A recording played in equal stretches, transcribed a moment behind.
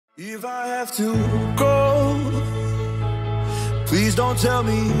If I have to go, please don't tell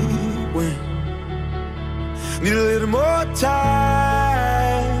me when. Need a little more time,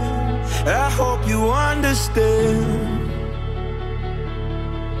 I hope you understand.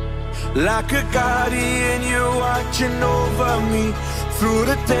 Like a guardian, you're watching over me through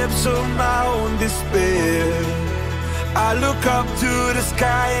the depths of my own despair. I look up to the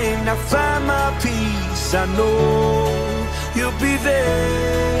sky and I find my peace. I know you'll be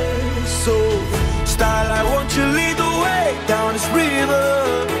there. So, Starlight, won't you lead the way down this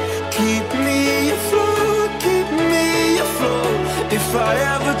river? Keep me afloat, keep me afloat. If I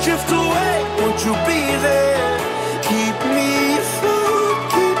ever drift away, won't you be there? Keep me afloat,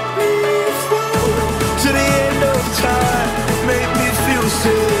 keep me afloat. To the end of time, make me feel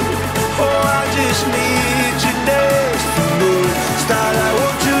safe. Oh, I just need you next to me. Starlight,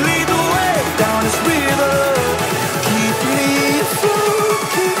 won't you lead the way down this river? Keep me afloat,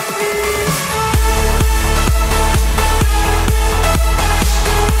 keep me afloat.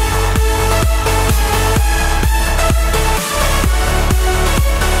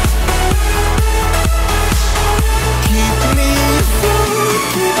 Keep me afloat,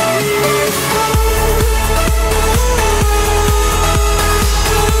 keep me afloat.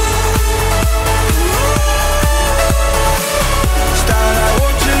 Starlight,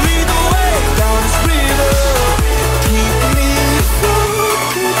 won't you lead the way down this river? Keep me afloat,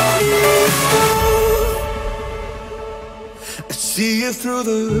 keep me afloat. I see you through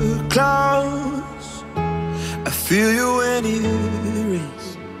the clouds, I feel you when it rains.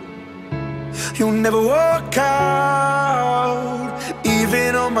 You'll never walk out,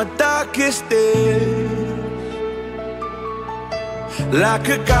 even on my darkest days. Like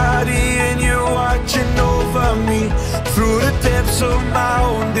a guardian, you're watching over me through the depths of my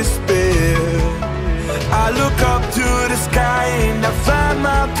own despair. I look up to the sky and I find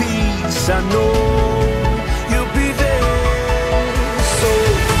my peace. I know you'll be there. So,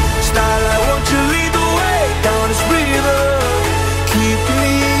 Starlight, won't you lead the way down this river? Keep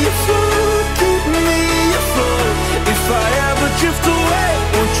me afloat, keep me afloat. If I ever drift away,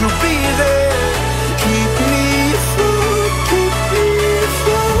 won't you be there? Keep me afloat, keep me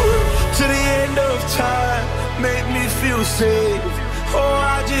afloat. To the end of time, make me feel safe. Oh,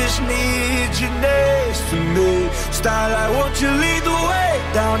 I just need you next to me. Starlight, won't you lead the way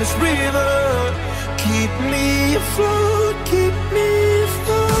down this river? Keep me afloat, keep me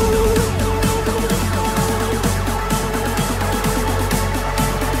afloat.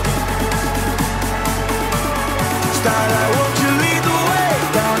 Starlight,